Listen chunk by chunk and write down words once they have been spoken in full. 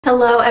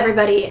Hello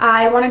everybody.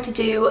 I wanted to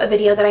do a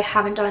video that I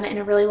haven't done in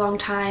a really long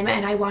time,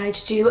 and I wanted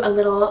to do a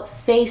little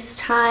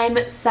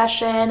FaceTime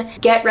session,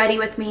 get ready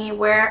with me,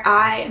 where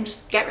I am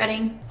just I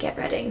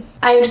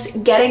am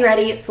just getting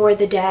ready for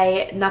the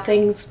day.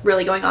 Nothing's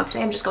really going on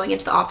today. I'm just going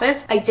into the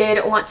office. I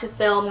did want to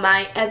film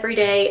my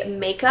everyday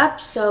makeup,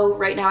 so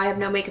right now I have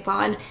no makeup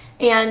on.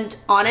 And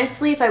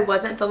honestly, if I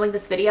wasn't filming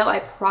this video, I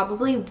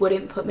probably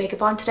wouldn't put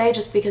makeup on today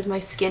just because my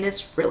skin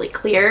is really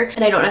clear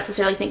and I don't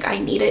necessarily think I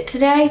need it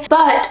today.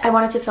 But I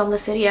wanted to film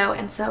this video,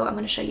 and so I'm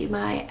going to show you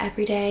my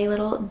everyday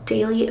little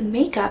daily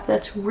makeup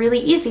that's really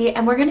easy,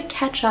 and we're going to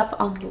catch up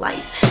on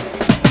life.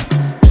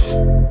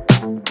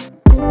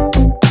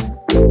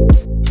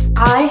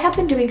 I have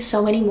been doing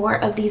so many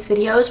more of these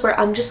videos where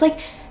I'm just like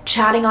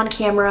chatting on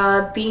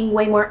camera, being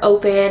way more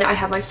open. I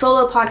have my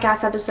solo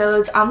podcast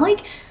episodes. I'm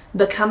like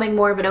becoming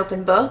more of an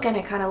open book, and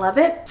I kind of love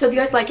it. So if you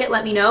guys like it,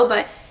 let me know.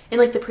 But in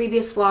like the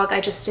previous vlog,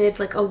 I just did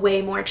like a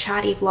way more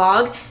chatty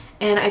vlog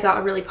and I got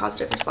a really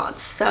positive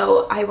response.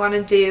 So I want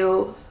to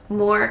do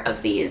more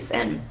of these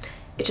and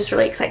it just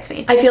really excites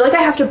me. I feel like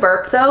I have to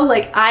burp though.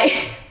 Like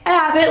I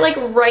have it like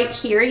right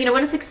here. You know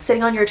when it's like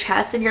sitting on your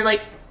chest and you're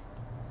like,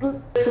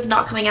 it's like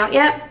not coming out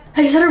yet?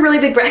 I just had a really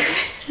big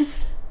breakfast.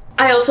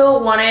 I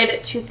also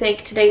wanted to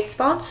thank today's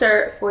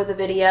sponsor for the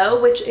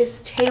video, which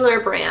is Taylor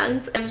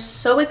Brands. I'm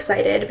so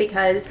excited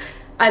because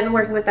I've been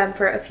working with them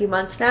for a few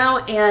months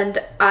now,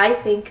 and I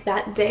think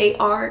that they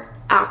are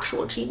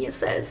actual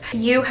geniuses. If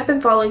you have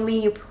been following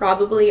me, you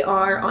probably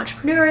are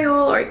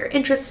entrepreneurial or you're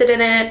interested in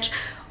it,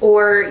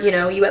 or you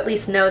know, you at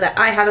least know that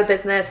I have a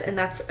business and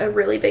that's a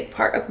really big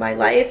part of my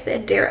life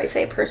and, dare I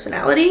say,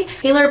 personality.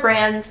 Taylor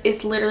Brands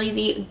is literally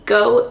the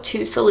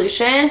go-to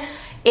solution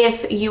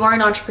if you are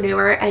an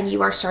entrepreneur and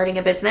you are starting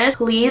a business.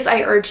 Please,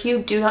 I urge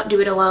you, do not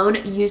do it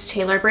alone. Use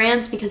Taylor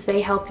Brands because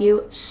they help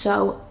you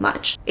so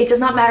much. It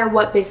does not matter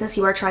what business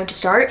you are trying to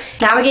start.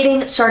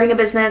 Navigating starting a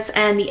business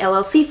and the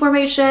LLC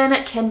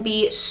formation can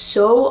be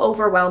so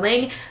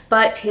overwhelming,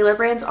 but Taylor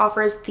Brands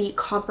offers the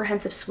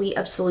comprehensive suite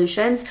of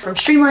solutions, from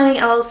streamlining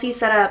LLC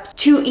setup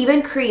to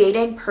even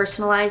creating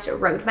personalized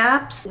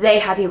roadmaps. They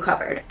have you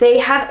covered. They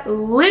have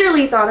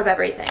literally thought of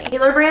everything.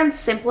 Taylor Brands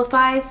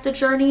simplifies the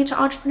journey to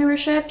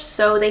entrepreneurship,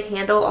 so they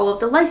handle all of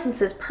the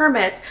licenses,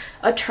 permits,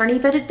 attorney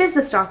vetted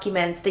business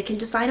documents. They can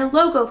design a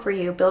logo for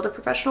you, build a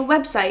professional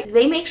website.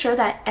 They make sure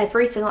that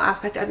every single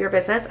aspect of your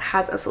business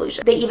has a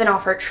solution. They even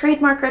offer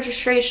trademark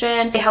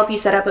registration. They help you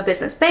set up a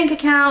business bank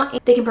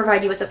account. They can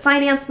provide you with a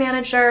finance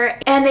manager,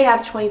 and they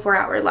have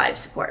 24-hour live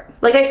support.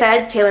 Like I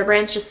said, Taylor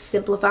Brands just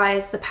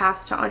simplifies the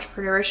path to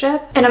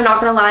entrepreneurship. And I'm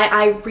not gonna lie,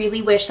 I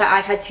really wish that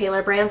I had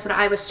Taylor Brands when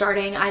I was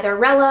starting either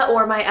Rella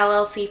or my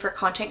LLC for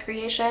content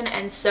creation.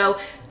 And so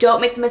don't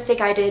make the mistake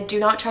I did.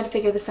 Do not try to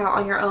figure this out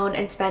on your own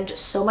and spend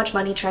so much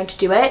money trying to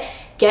do it.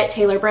 Get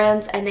Taylor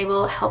Brands and they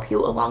will help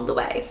you along the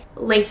way.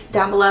 Linked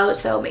down below,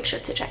 so make sure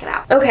to check it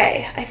out.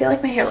 Okay, I feel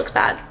like my hair looks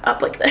bad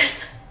up like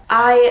this.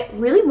 I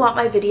really want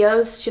my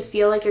videos to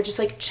feel like you're just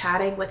like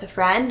chatting with a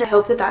friend. I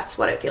hope that that's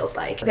what it feels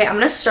like. Okay, I'm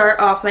gonna start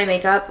off my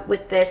makeup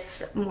with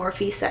this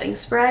Morphe setting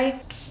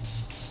spray.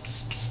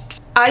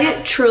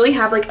 I truly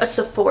have like a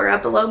Sephora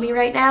below me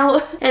right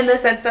now in the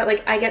sense that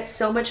like I get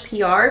so much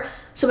PR.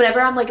 So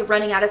whenever I'm like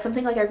running out of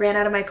something, like I ran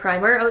out of my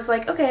primer, I was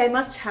like, okay, I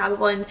must have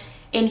one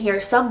in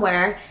here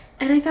somewhere.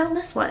 And I found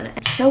this one.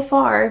 And so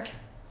far,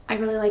 I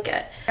really like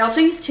it. I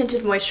also use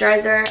tinted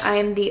moisturizer. I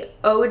am the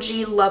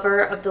OG lover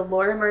of the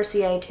Laura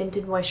Mercier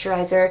tinted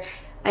moisturizer.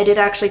 I did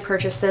actually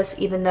purchase this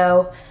even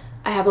though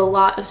I have a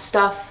lot of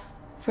stuff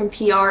from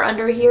PR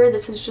under here.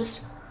 This is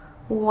just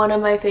one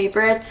of my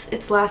favorites.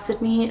 It's lasted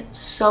me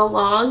so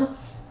long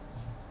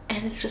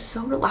and it's just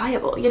so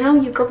reliable. You know,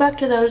 you go back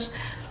to those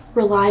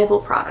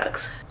reliable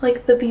products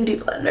like the beauty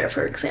blender,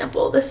 for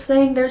example. This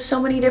thing, there's so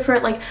many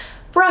different like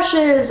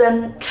brushes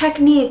and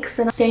techniques,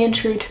 and staying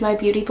true to my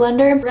beauty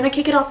blender. We're gonna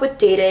kick it off with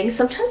dating.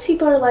 Sometimes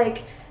people are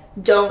like,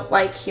 don't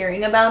like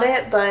hearing about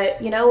it,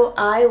 but you know,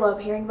 I love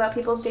hearing about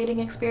people's dating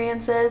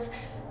experiences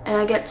and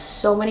I get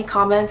so many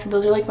comments, and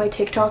those are like my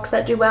TikToks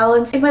that do well.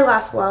 And in my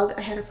last vlog,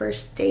 I had a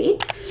first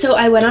date. So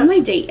I went on my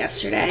date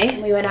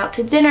yesterday. We went out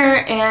to dinner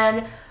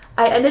and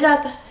I ended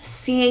up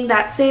seeing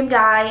that same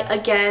guy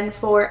again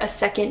for a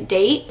second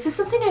date. This is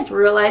something I've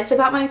realized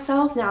about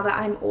myself now that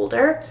I'm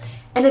older.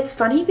 And it's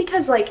funny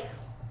because like,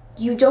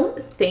 you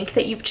don't think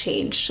that you've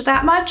changed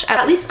that much.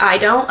 At least I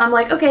don't. I'm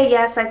like, okay,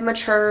 yes, I've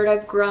matured,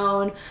 I've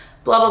grown,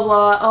 blah, blah,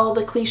 blah, all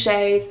the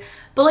cliches.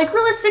 But like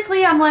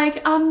realistically, I'm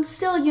like, I'm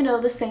still, you know,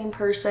 the same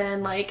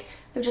person. Like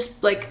I've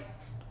just like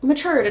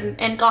matured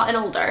and gotten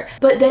older.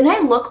 But then I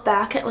look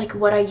back at like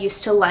what I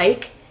used to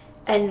like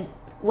and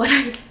what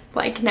I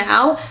like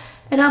now,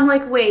 and I'm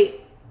like,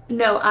 wait,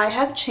 no, I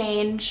have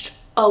changed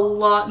a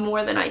lot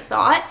more than I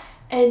thought.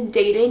 And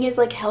dating is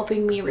like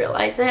helping me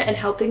realize it and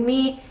helping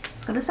me,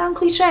 it's gonna sound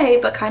cliche,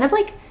 but kind of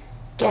like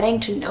getting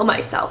to know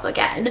myself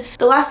again.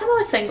 The last time I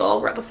was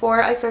single, right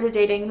before I started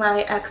dating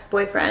my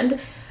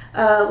ex-boyfriend,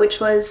 which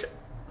was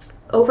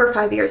over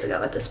 5 years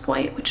ago at this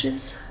point, which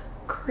is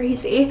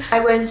crazy. I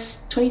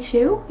was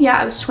 22. Yeah,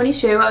 I was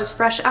 22. I was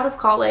fresh out of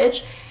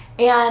college,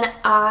 and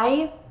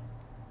I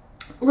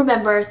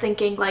remember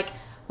thinking like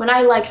when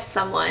I liked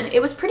someone,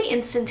 it was pretty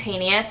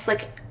instantaneous.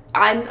 Like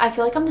I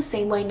feel like I'm the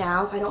same way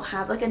now. If I don't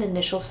have like an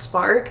initial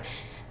spark,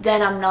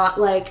 then I'm not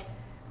like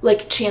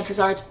chances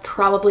are it's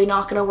probably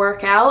not gonna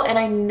work out. And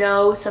I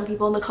know some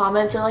people in the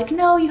comments are like,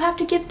 no, you have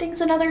to give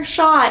things another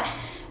shot.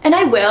 And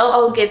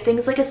I'll give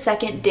things like a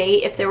second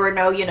date if there were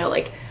no, you know,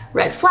 like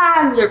red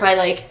flags, or if I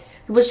like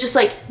was just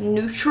like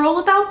neutral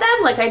about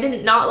them. Like I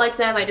didn't not like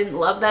them, I didn't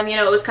love them, you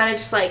know, it was kind of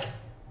just like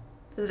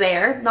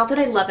there. Not that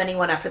I love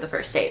anyone after the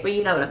first date, but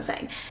you know what I'm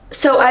saying.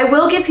 So I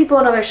will give people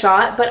another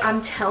shot, but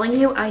I'm telling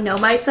you, I know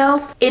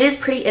myself, it is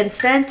pretty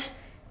instant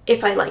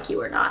if I like you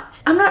or not.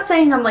 I'm not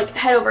saying I'm like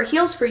head over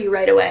heels for you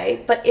right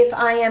away, but if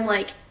I am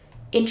like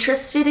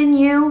interested in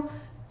you,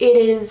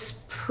 it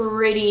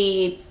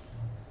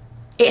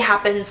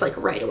happens like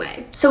right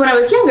away. So when I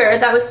was younger,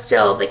 that was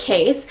still the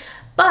case,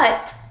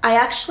 but I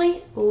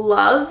actually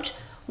loved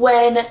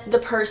when the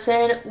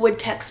person would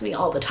text me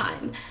all the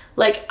time.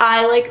 Like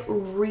I like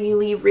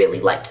really, really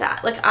liked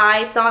that. Like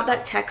I thought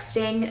that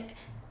texting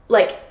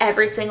like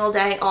every single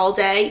day, all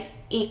day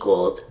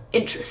equaled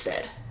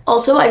interested.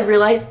 Also, I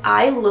realized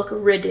I look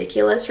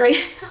ridiculous right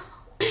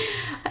now.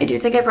 I do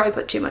think I probably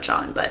put too much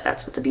on, but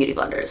that's what the beauty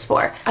blender is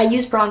for. I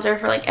use bronzer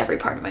for like every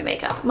part of my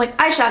makeup. I'm like,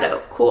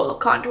 eyeshadow, cool,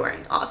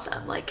 contouring,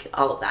 awesome, like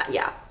all of that,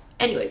 yeah.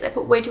 Anyways, I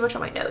put way too much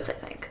on my nose, I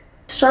think.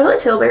 Charlotte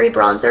Tilbury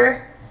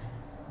bronzer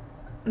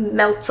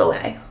melts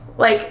away.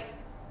 Like,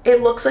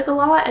 it looks like a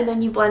lot, and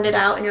then you blend it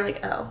out and you're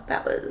like, oh,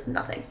 that was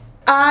nothing.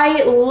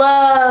 I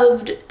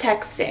loved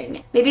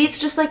texting. Maybe it's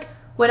just like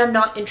when I'm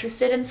not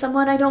interested in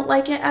someone, I don't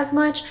like it as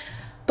much,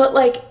 but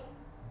like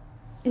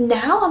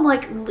now I'm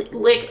like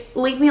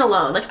leave me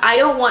alone. Like I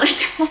don't want to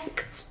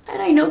text.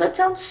 And I know that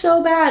sounds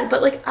so bad,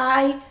 but like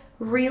I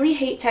really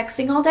hate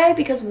texting all day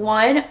because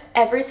one,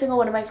 every single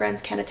one of my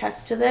friends can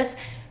attest to this,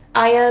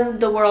 I am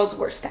the world's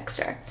worst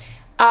texter.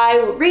 I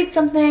will read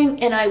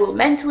something and I will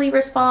mentally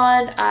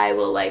respond. I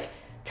will like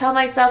tell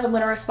myself I'm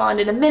going to respond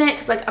in a minute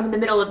because like I'm in the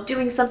middle of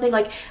doing something.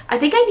 Like I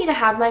think I need to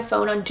have my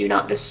phone on do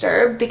not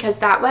disturb, because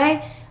that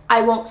way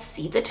I won't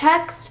see the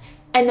text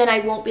and then I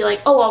won't be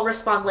like, oh, I'll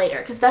respond later.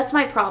 Because that's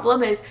my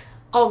problem, is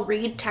I'll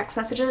read text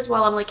messages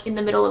while I'm like in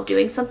the middle of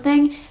doing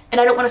something and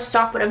I don't want to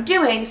stop what I'm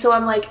doing, so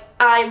I'm like,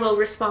 I will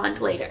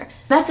respond later.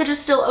 Message is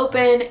still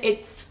open,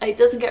 it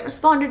doesn't get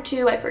responded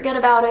to, I forget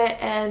about it,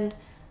 and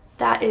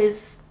that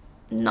is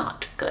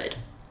not good.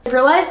 I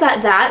realized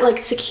that like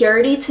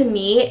security to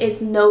me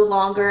is no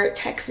longer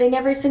texting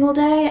every single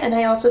day, and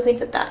I also think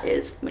that that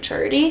is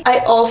maturity. I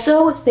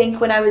also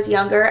think when I was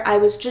younger, I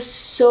was just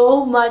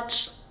so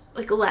much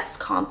like less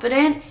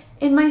confident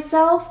in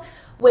myself,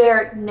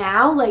 where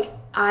now like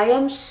I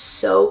am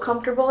so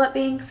comfortable at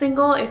being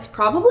single. It's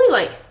probably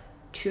like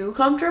too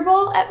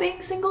comfortable at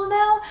being single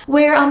now,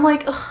 where I'm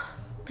like, ugh,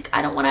 like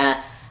I don't want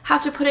to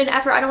have to put in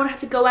effort, I don't want to have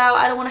to go out,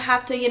 I don't want to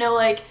have to, you know,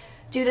 like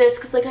do this,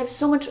 because like I have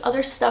so much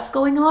other stuff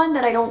going on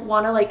that I don't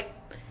want to like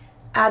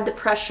add the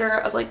pressure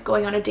of like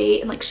going on a date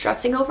and like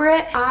stressing over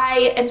it.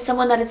 I am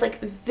someone that is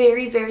like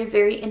very, very,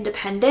 very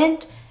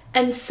independent,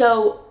 and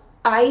so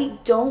I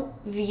don't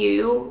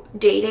view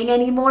dating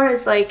anymore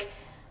as like,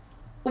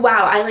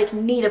 wow, I like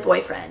need a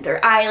boyfriend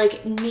or I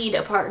like need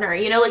a partner,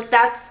 you know, like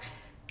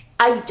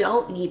I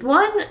don't need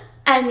one.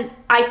 And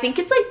I think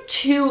it's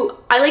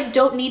like I like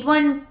don't need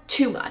one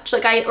too much.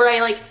 Like I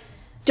like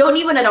don't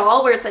need one at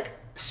all, where it's like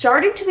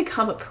starting to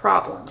become a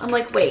problem. I'm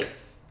like, wait,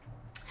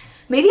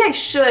 maybe I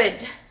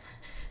should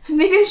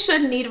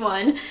need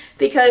one,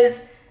 because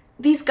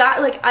these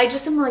guys, like I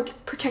just am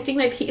like protecting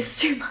my peace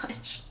too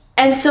much.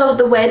 And so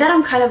the way that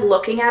I'm kind of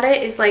looking at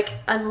it is like,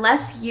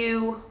 unless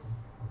you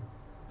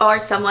are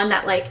someone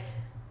that like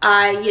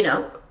I, you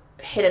know,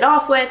 hit it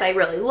off with, I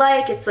really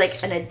like, it's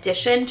like an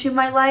addition to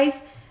my life,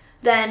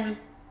 then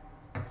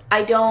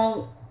I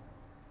don't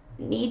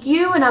need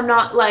you, and I'm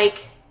not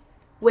like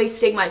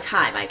wasting my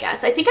time, I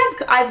guess. I think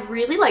I've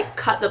really like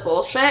cut the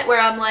bullshit where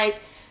I'm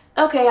like,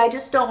 okay, I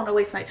just don't want to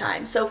waste my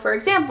time. So for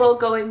example,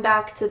 going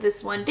back to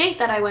this one date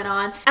that I went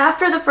on,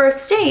 after the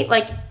first date,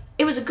 like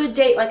it was a good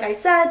date, like I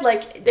said,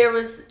 like there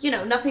was, you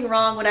know, nothing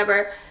wrong,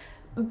 whatever,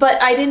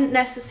 but I didn't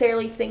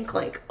necessarily think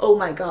like, oh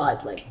my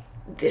God, like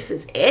this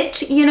is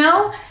it, you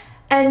know?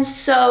 And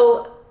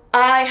so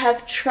I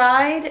have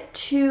tried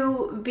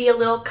to be a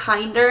little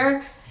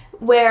kinder,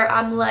 where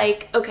I'm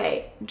like,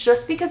 okay,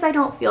 just because I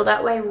don't feel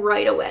that way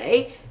right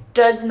away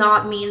does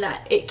not mean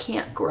that it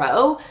can't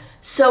grow.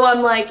 So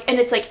I'm like, and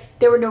it's like,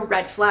 there were no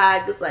red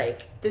flags,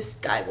 like this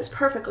guy was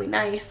perfectly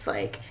nice,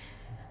 like,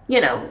 you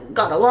know,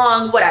 got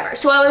along, whatever.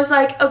 So I was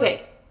like,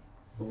 okay,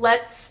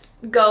 let's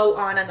go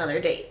on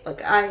another date.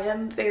 Like I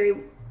am very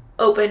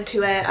open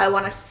to it. I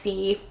want to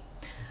see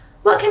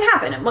what can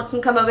happen and what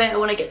can come of it. I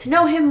want to get to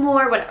know him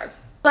more, whatever.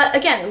 But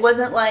again, it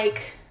wasn't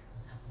like,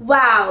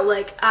 wow,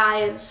 like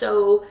I am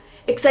so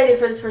excited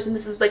for this person,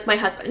 this is like my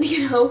husband,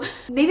 you know?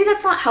 Maybe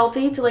that's not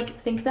healthy to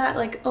like think that,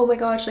 like, oh my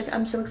gosh, like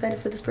I'm so excited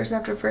for this person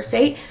after a first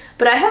date.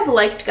 But I have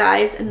liked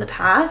guys in the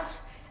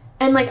past,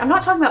 and like I'm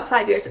not talking about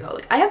 5 years ago,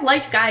 like I have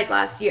liked guys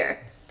last year.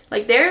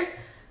 Like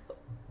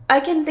I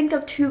can think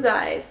of 2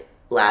 guys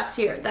last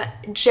year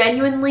that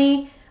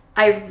genuinely,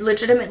 I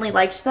legitimately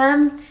liked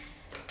them.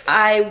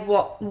 I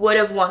would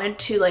have wanted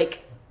to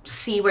like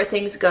see where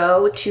things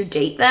go to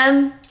date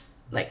them,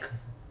 like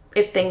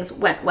if things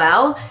went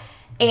well.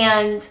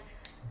 And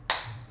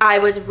I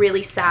was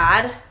really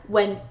sad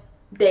when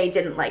they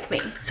didn't like me.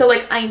 So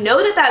like, I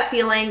know that that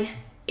feeling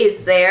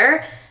is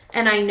there,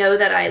 and I know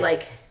that I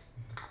like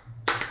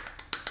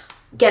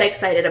get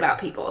excited about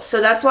people.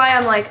 So that's why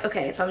I'm like,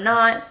 okay, if I'm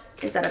not,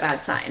 is that a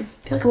bad sign?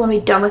 I feel like I want to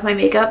be done with my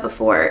makeup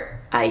before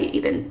I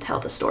even tell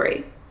the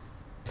story.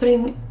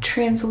 Putting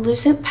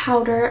translucent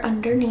powder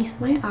underneath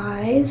my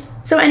eyes.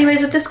 So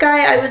anyways, with this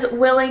guy, I was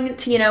willing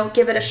to, you know,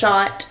 give it a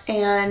shot,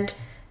 and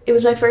it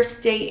was my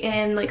first date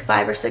in like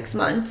 5 or 6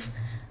 months.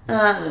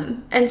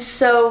 And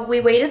so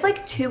we waited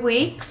like 2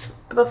 weeks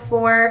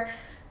before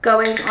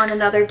going on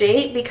another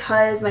date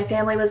because my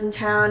family was in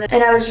town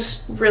and I was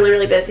just really,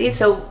 really busy,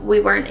 so we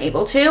weren't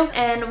able to.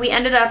 And we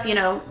ended up, you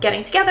know,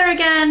 getting together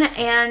again,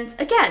 and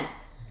again,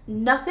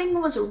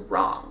 nothing was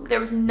wrong. There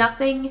was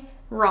nothing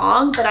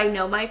wrong, but I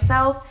know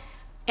myself,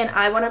 and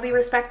I want to be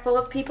respectful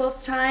of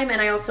people's time,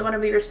 and I also want to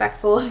be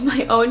respectful of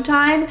my own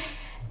time.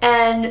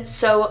 And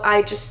so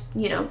I just,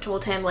 you know,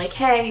 told him like,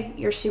 hey,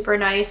 you're super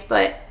nice,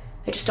 but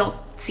I just don't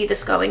see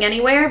this going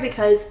anywhere,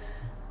 because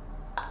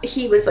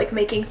he was like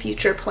making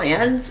future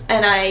plans,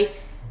 and I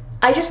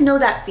just know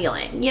that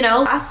feeling, you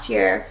know. Last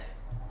year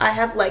I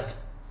have liked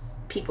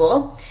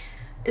people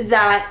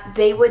that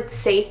they would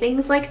say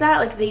things like that,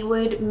 like they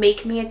would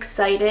make me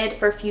excited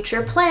for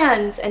future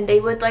plans, and they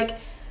would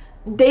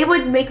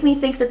make me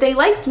think that they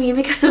liked me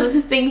because of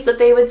the things that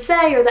they would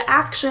say, or the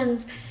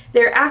actions,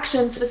 their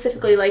actions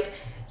specifically, like,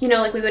 you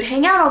know, like we would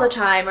hang out all the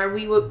time, or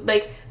we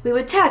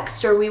would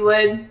text, or we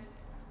would,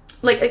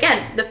 like,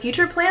 again, the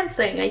future plans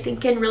thing I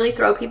think can really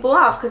throw people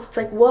off, because it's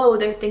like, whoa,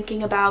 they're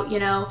thinking about, you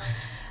know,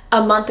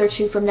 a month or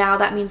 2 from now,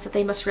 that means that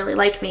they must really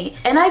like me.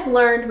 And I've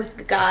learned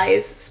with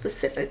guys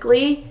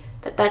specifically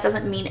that that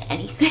doesn't mean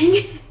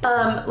anything.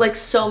 Like,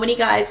 so many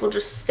guys will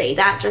just say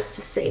that just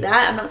to say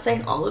that. I'm not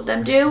saying all of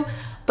them do,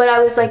 but I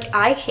was like,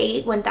 I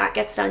hate when that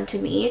gets done to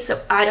me, so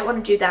I don't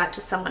want to do that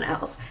to someone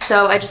else.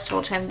 So I just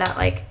told him that,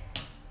 like,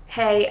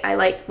 hey,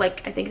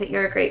 I think that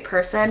you're a great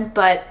person,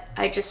 but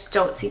I just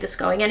don't see this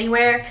going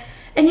anywhere.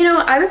 And, you know,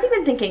 I was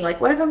even thinking, like,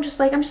 what if I'm just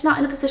like, I'm just not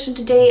in a position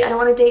to date, I don't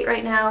want to date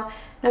right now.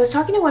 And I was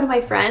talking to one of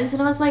my friends,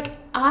 and I was like,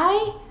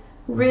 I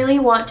really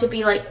want to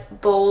be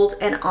like bold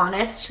and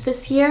honest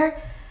this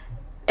year,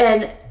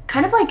 and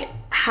kind of like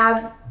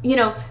have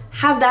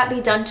that be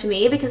done to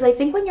me, because I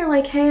think when you're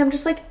like, hey, I'm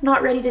just like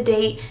not ready to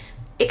date,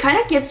 it kind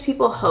of gives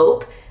people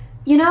hope,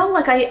 you know,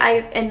 like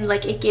and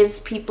like it gives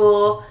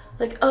people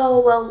like, oh,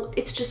 well,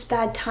 it's just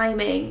bad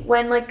timing,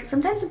 when like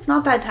sometimes it's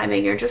not bad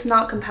timing, you're just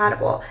not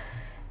compatible.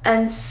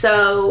 And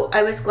so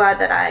I was glad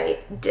that I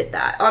did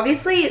that.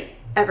 Obviously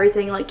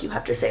everything, like, you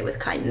have to say with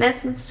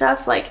kindness and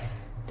stuff, like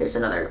there's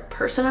another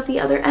person at the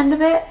other end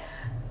of it.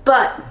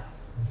 But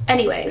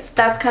anyways,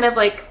 that's kind of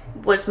like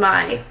was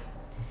my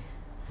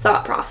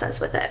thought process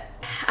with it.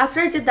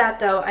 After I did that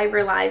though, I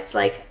realized,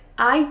 like,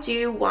 I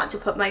do want to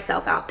put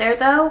myself out there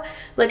though.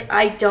 Like,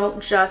 I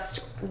don't just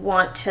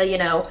want to, you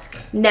know,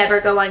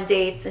 never go on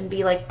dates and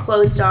be like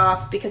closed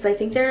off, because I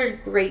think there are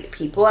great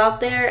people out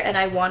there, and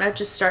I want to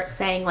just start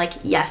saying like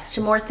yes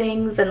to more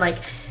things, and like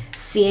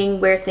seeing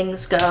where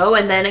things go.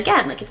 And then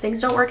again, like if things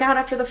don't work out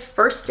after the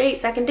first date,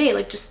 second date,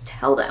 like just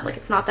tell them, like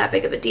it's not that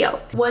big of a deal.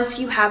 Once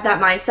you have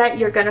that mindset,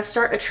 you're gonna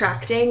start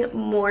attracting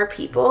more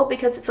people,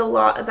 because it's a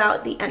lot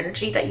about the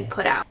energy that you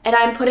put out. And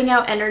I'm putting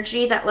out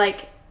energy that,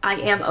 like, I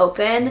am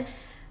open,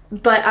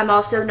 but I'm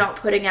also not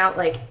putting out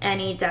like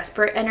any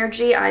desperate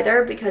energy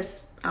either,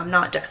 because I'm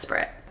not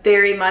desperate.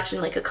 Very much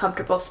in like a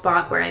comfortable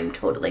spot where I'm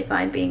totally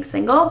fine being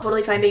single,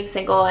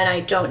 and I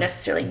don't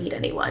necessarily need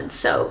anyone.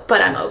 So,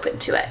 but I'm open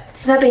to it.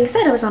 So that being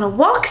said, I was on a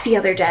walk the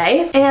other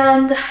day,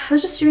 and I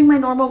was just doing my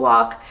normal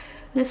walk.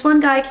 This one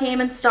guy came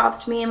and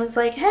stopped me and was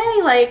like,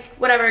 hey, like,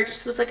 whatever,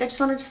 just was like, I just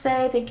wanted to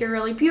say I think you're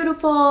really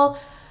beautiful.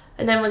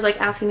 And then was like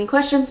asking me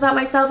questions about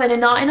myself,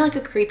 and not in like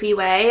a creepy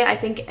way. I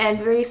think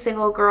every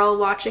single girl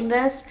watching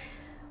this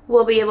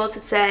will be able to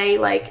say,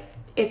 like,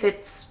 if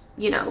it's,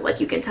 you know,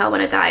 like you can tell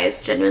when a guy is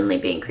genuinely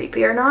being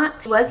creepy or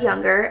not. He was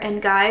younger, and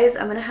guys,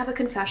 I'm gonna have a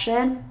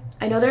confession.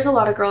 I know there's a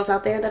lot of girls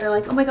out there that are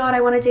like, oh my god,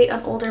 I want to date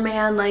an older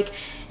man, like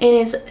in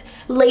his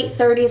late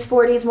 30s,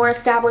 40s, more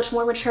established,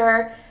 more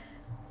mature.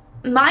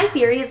 My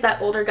theory is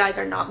that older guys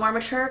are not more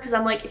mature, because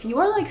I'm like, if you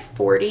are like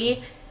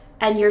 40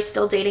 and you're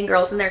still dating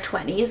girls in their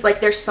 20s, like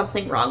there's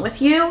something wrong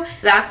with you.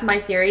 That's my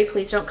theory.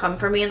 Please don't come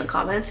for me in the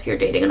comments if you're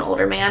dating an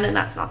older man and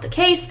that's not the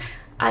case.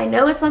 I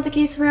know it's not the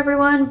case for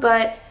everyone,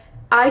 but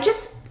I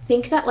just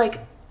think that, like,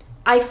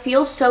 I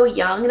feel so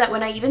young that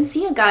when I even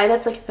see a guy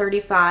that's like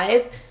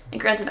 35, and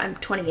granted I'm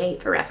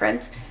 28 for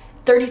reference,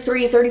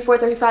 33, 34,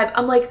 35,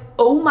 I'm like,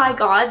 oh my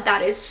god,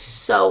 that is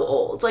so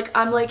old. Like,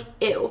 I'm like,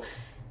 ew.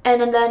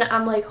 And then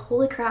I'm like,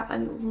 holy crap,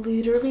 I'm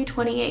literally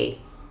 28.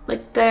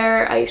 Like,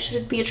 I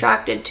should be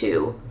attracted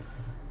to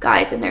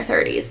guys in their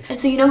 30s. And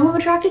so you know who I'm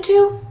attracted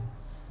to?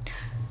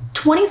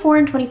 24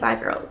 and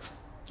 25-year-olds.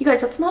 You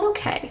guys, that's not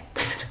okay.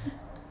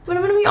 But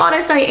I'm gonna be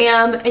honest, I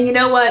am. And you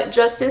know what?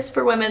 Justice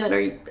for women that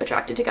are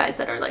attracted to guys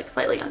that are like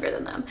slightly younger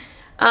than them.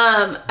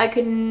 I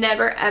could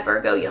never ever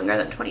go younger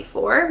than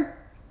 24.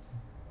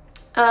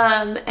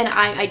 And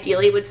I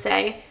ideally would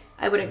say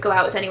I wouldn't go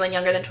out with anyone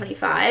younger than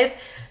 25.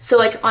 So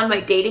like on my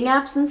dating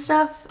apps and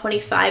stuff,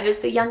 25 is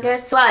the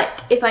youngest.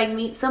 But if I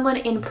meet someone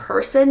in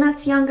person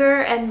that's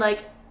younger and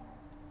like,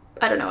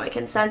 I don't know, I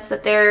can sense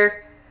that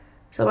they're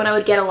someone I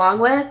would get along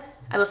with,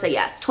 I will say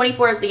yes.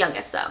 24 is the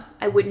youngest though.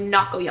 I would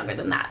not go younger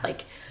than that.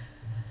 Like,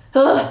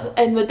 ugh,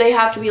 and would they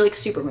have to be like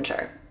super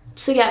mature?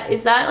 So yeah,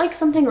 is that like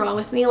something wrong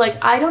with me? Like,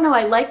 I don't know.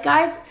 I like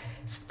guys.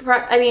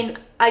 I mean,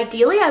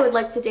 ideally I would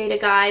like to date a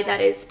guy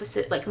that is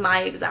specific, like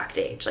my exact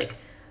age, like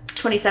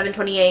 27,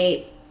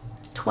 28,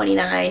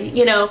 29,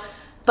 you know,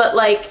 but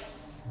like,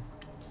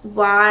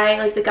 why,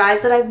 like the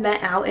guys that I've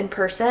met out in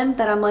person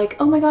that I'm like,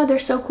 oh my God, they're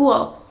so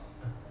cool,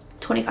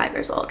 25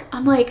 years old.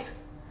 I'm like,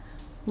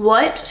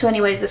 what? So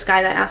anyways, this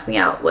guy that asked me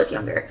out was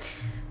younger.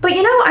 But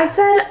you know, I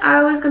said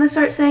I was gonna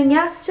start saying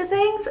yes to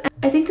things.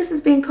 I think this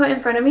is being put in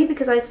front of me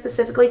because I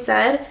specifically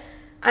said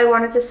I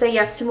wanted to say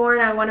yes to more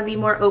and I want to be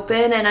more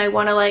open and I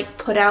want to like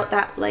put out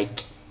that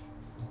like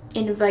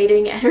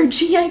inviting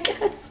energy, I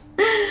guess,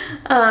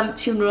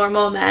 to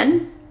normal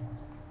men.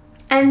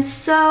 And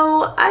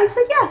so I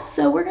said yes.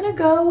 So we're gonna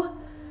go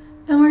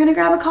and we're gonna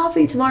grab a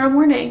coffee tomorrow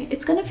morning.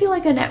 It's gonna feel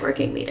like a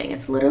networking meeting.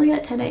 It's literally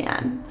at 10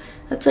 a.m.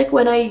 That's like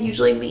when I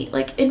usually meet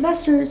like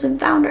investors and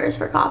founders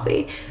for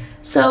coffee.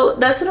 So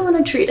that's what I'm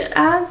gonna treat it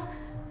as.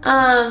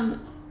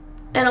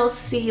 And I'll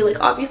see, like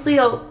obviously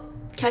I'll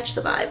catch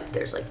the vibe if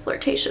there's like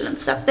flirtation and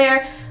stuff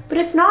there. But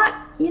if not,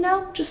 you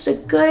know, just a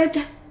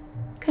good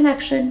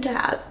connection to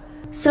have.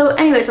 So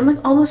anyways, I'm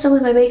like almost done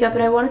with my makeup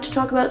and I wanted to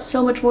talk about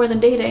so much more than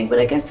dating, but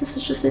I guess this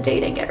is just a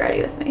dating get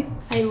ready with me.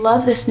 I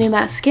love this new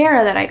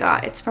mascara that I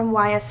got. It's from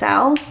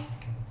YSL.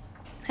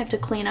 I have to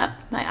clean up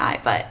my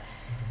eye, but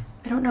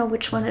I don't know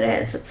which one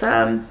it is. It's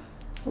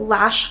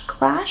Lash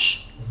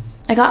Clash.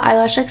 I got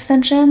eyelash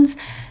extensions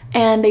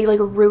and they like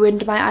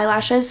ruined my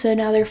eyelashes, so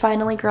now they're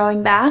finally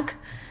growing back.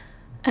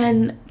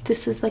 And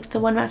this is like the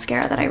one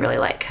mascara that I really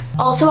like.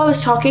 Also, I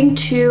was talking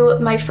to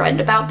my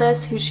friend about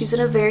this, she's in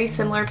a very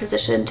similar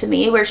position to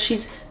me where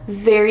she's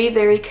very,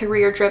 very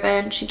career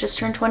driven. She just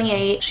turned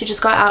 28. She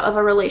just got out of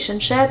a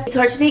relationship. It's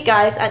hard to date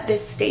guys at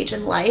this stage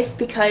in life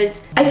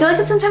because I feel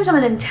like sometimes I'm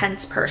an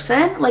intense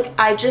person. Like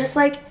I just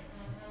like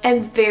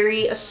am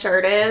very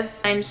assertive.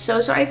 I'm so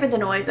sorry for the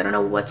noise. I don't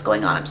know what's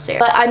going on upstairs,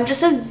 but I'm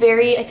just a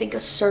very, I think,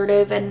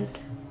 assertive and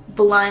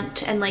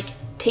blunt and like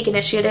take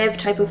initiative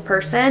type of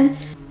person.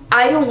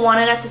 I don't want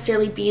to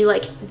necessarily be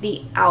like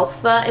the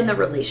alpha in the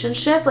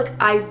relationship. Like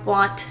I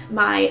want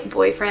my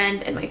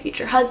boyfriend and my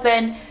future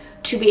husband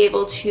to be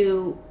able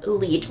to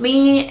lead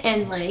me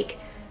and like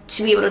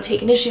to be able to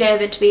take initiative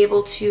and to be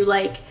able to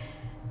like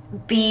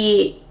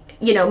be,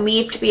 you know,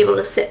 me to be able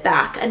to sit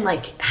back and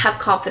like have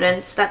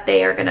confidence that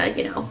they are gonna,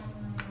 you know,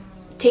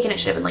 take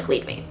initiative and like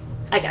lead me,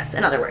 I guess,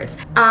 in other words.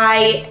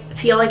 I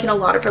feel like in a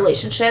lot of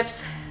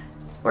relationships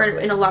or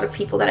in a lot of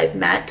people that I've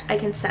met, I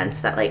can sense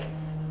that like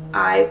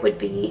I would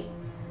be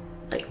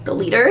like the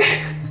leader.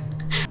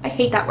 I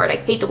hate that word. I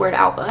hate the word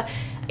alpha.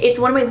 It's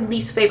one of my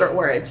least favorite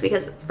words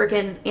because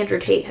freaking Andrew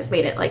Tate has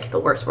made it like the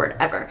worst word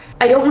ever.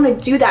 I don't want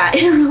to do that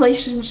in a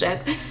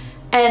relationship.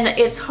 And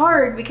it's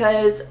hard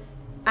because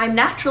I'm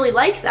naturally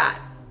like that.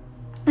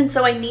 And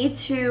so I need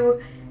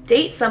to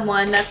date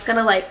someone that's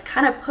gonna like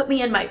kind of put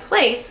me in my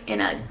place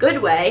in a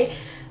good way,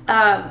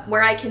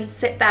 where I can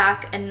sit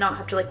back and not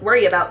have to like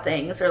worry about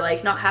things or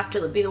like not have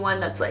to be the one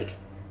that's like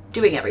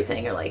doing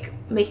everything or like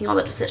making all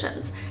the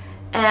decisions.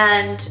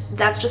 And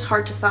that's just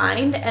hard to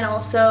find. And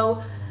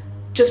also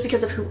just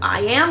because of who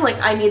I am,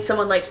 like I need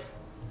someone like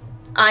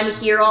I'm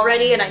here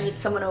already and I need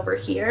someone over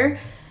here.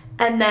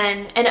 And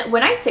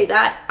when I say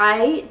that,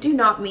 I do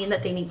not mean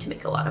that they need to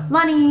make a lot of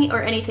money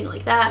or anything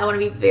like that. I want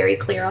to be very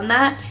clear on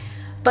that.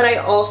 But I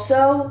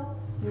also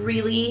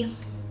really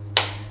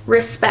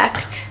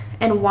respect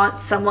and want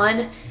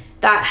someone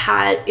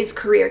that is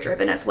career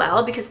driven as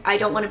well, because I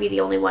don't want to be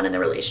the only one in the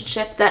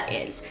relationship that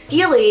is.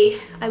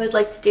 Ideally, I would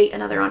like to date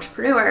another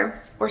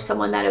entrepreneur or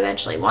someone that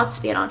eventually wants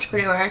to be an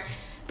entrepreneur,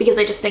 because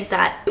I just think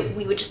that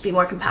we would just be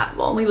more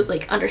compatible and we would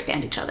like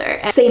understand each other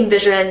and same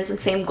visions and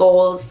same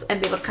goals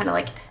and be able to kind of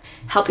like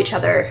help each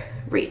other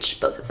reach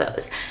both of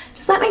those.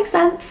 Does that make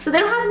sense? So they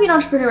don't have to be an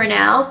entrepreneur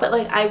now, but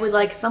like I would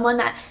like someone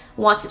that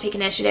wants to take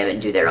initiative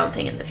and do their own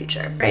thing in the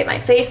future. Right, my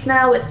face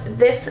now with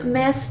this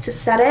mist to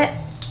set it.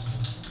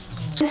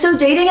 So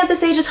dating at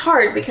this age is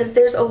hard because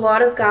there's a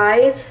lot of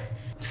guys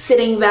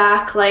sitting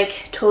back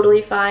like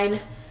totally fine,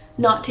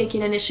 not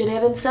taking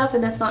initiative and stuff,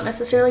 and that's not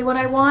necessarily what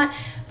I want.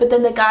 But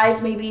then the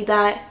guys maybe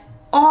that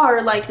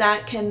are like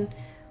that can,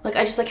 like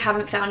I just like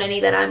haven't found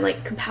any that I'm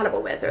like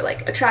compatible with or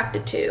like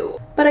attracted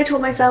to. But I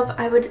told myself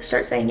I would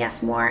start saying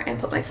yes more and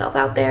put myself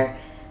out there,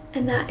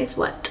 and that is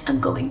what I'm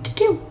going to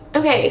do.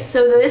 Okay,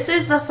 so this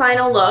is the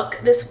final look.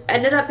 This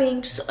ended up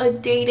being just a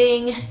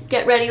dating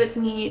get ready with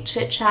me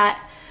chit chat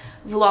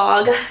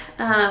vlog,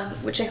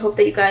 which I hope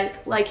that you guys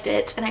liked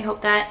it, and I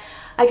hope that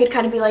I could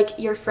kind of be like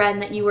your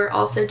friend that you were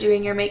also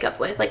doing your makeup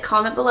with. Like,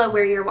 comment below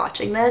where you're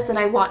watching this, and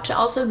I want to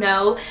also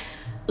know,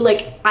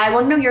 like, I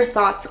want to know your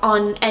thoughts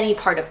on any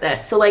part of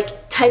this. So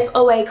like, type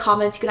away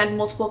comments. You can add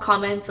multiple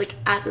comments like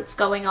as it's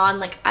going on.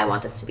 Like, I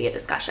want this to be a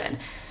discussion.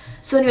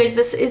 So anyways,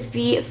 this is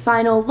the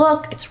final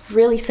look. It's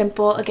really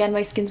simple. Again,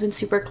 my skin's been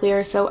super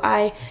clear, so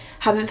I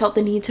haven't felt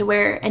the need to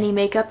wear any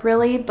makeup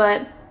really,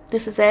 but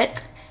this is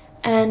it.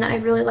 And I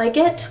really like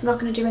it. I'm not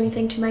going to do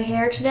anything to my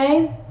hair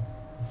today.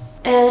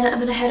 And I'm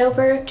going to head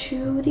over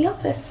to the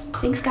office.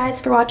 Thanks guys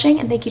for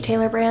watching, and thank you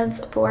Taylor Brands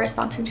for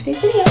sponsoring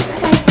today's video. Bye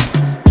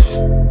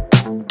guys.